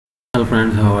Hello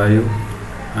friends, how are you?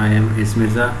 I am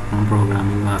Mirza from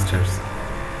Programming Masters.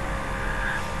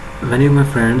 Many of my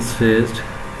friends faced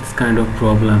this kind of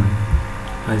problem.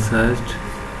 I searched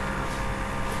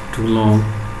too long,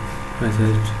 I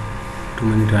searched too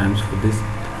many times for this.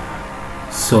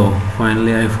 So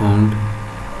finally I found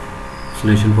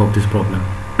solution for this problem.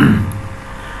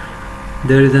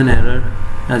 There is an error,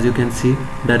 as you can see,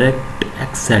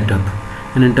 directx setup.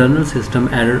 An internal system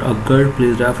error occurred.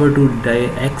 Please refer to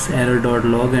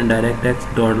DXError.log and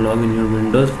directx.log in your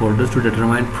Windows folders to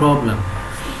determine problem.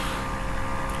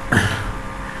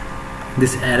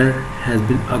 This error has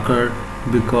been occurred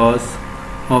because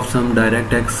of some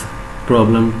DirectX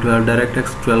problem,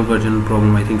 DirectX 12 version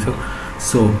problem, I think so.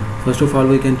 So first of all,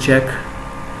 we can check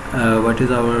what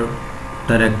is our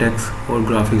DirectX or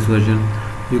graphics version.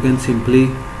 You can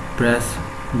simply press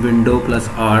Window plus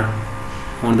R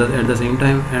at the same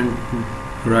time and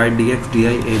write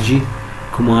DXDIAG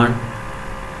command,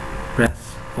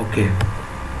 press OK.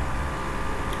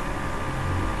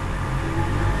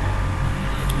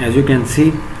 As you can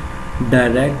see,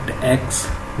 DirectX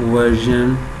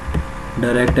version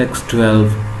DirectX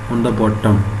 12 on the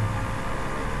bottom.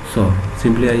 So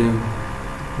simply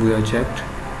we are checked,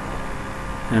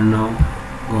 and now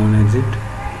go on exit,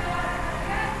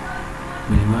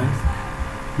 minimize.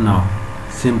 Now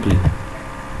simply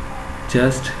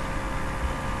just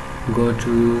go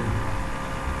to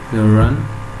your run,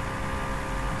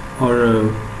 or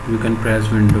you can press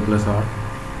Window plus R.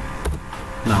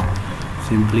 Now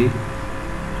simply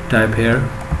type here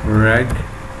reg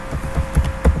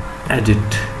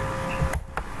edit.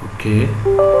 Okay,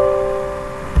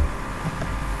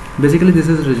 basically this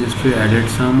is registry edit.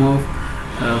 Some of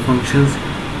functions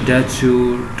that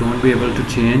you don't be able to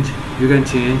change, you can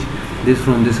change this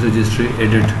from this registry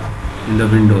edit in the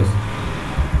Windows.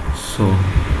 So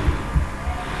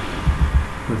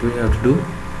what we have to do,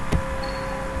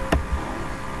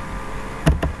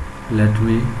 let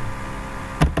me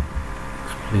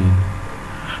explain.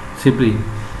 Simply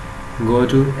go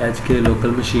to HK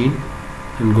local machine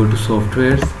and go to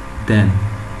softwares, then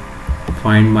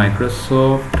find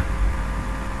Microsoft,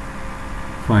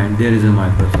 there is a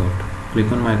Microsoft,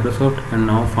 click on Microsoft, and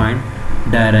now find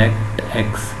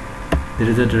DirectX. There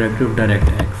is a directory of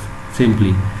DirectX.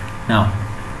 Simply now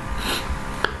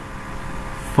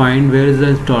find where is the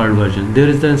installed version. There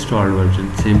is the installed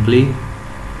version. Simply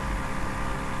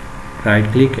right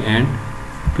click and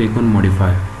click on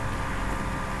modify.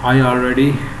 I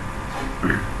already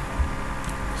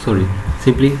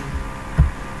simply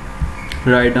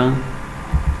write down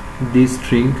this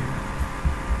string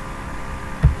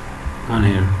on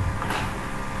here.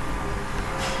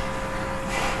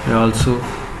 I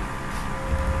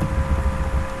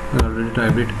already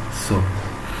typed it, so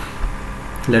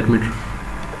let me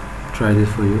try this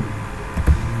for you.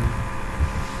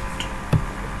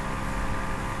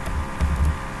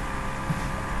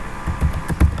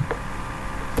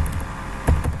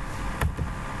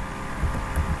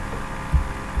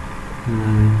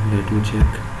 Let me check.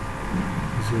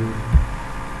 0,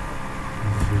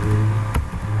 0.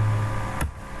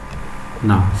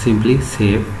 Now simply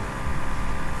save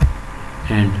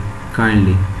and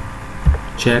kindly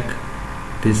check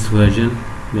this version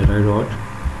that I wrote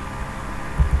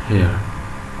here.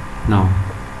 Now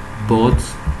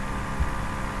both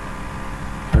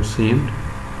are same,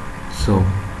 so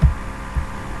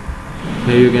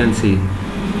here you can see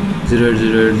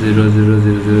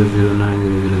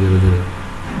 0000000090000.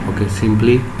 Okay,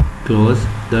 simply close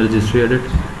the registry edit,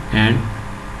 and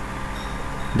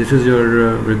this is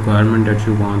your requirement that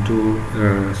you want to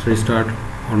restart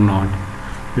or not.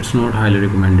 It's not highly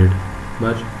recommended,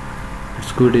 but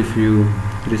it's good if you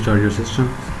restart your system.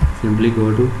 Simply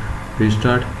go to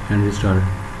restart and restart.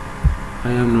 I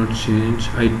have not changed,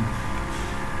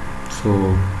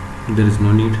 so there is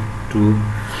no need to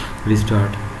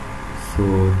restart.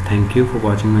 So thank you for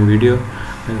watching my video,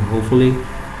 and hopefully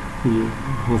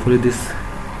this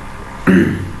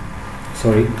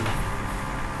sorry,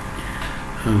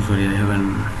 I'm sorry, I have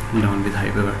been down with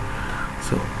high fever.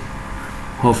 So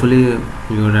hopefully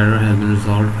your error has been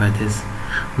resolved by this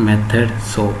method.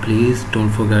 So please don't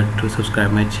forget to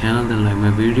subscribe my channel and like my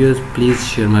videos. Please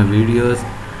share my videos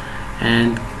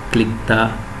and click the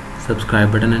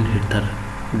subscribe button and hit the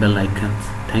bell icons.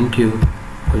 Thank you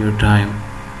for your time.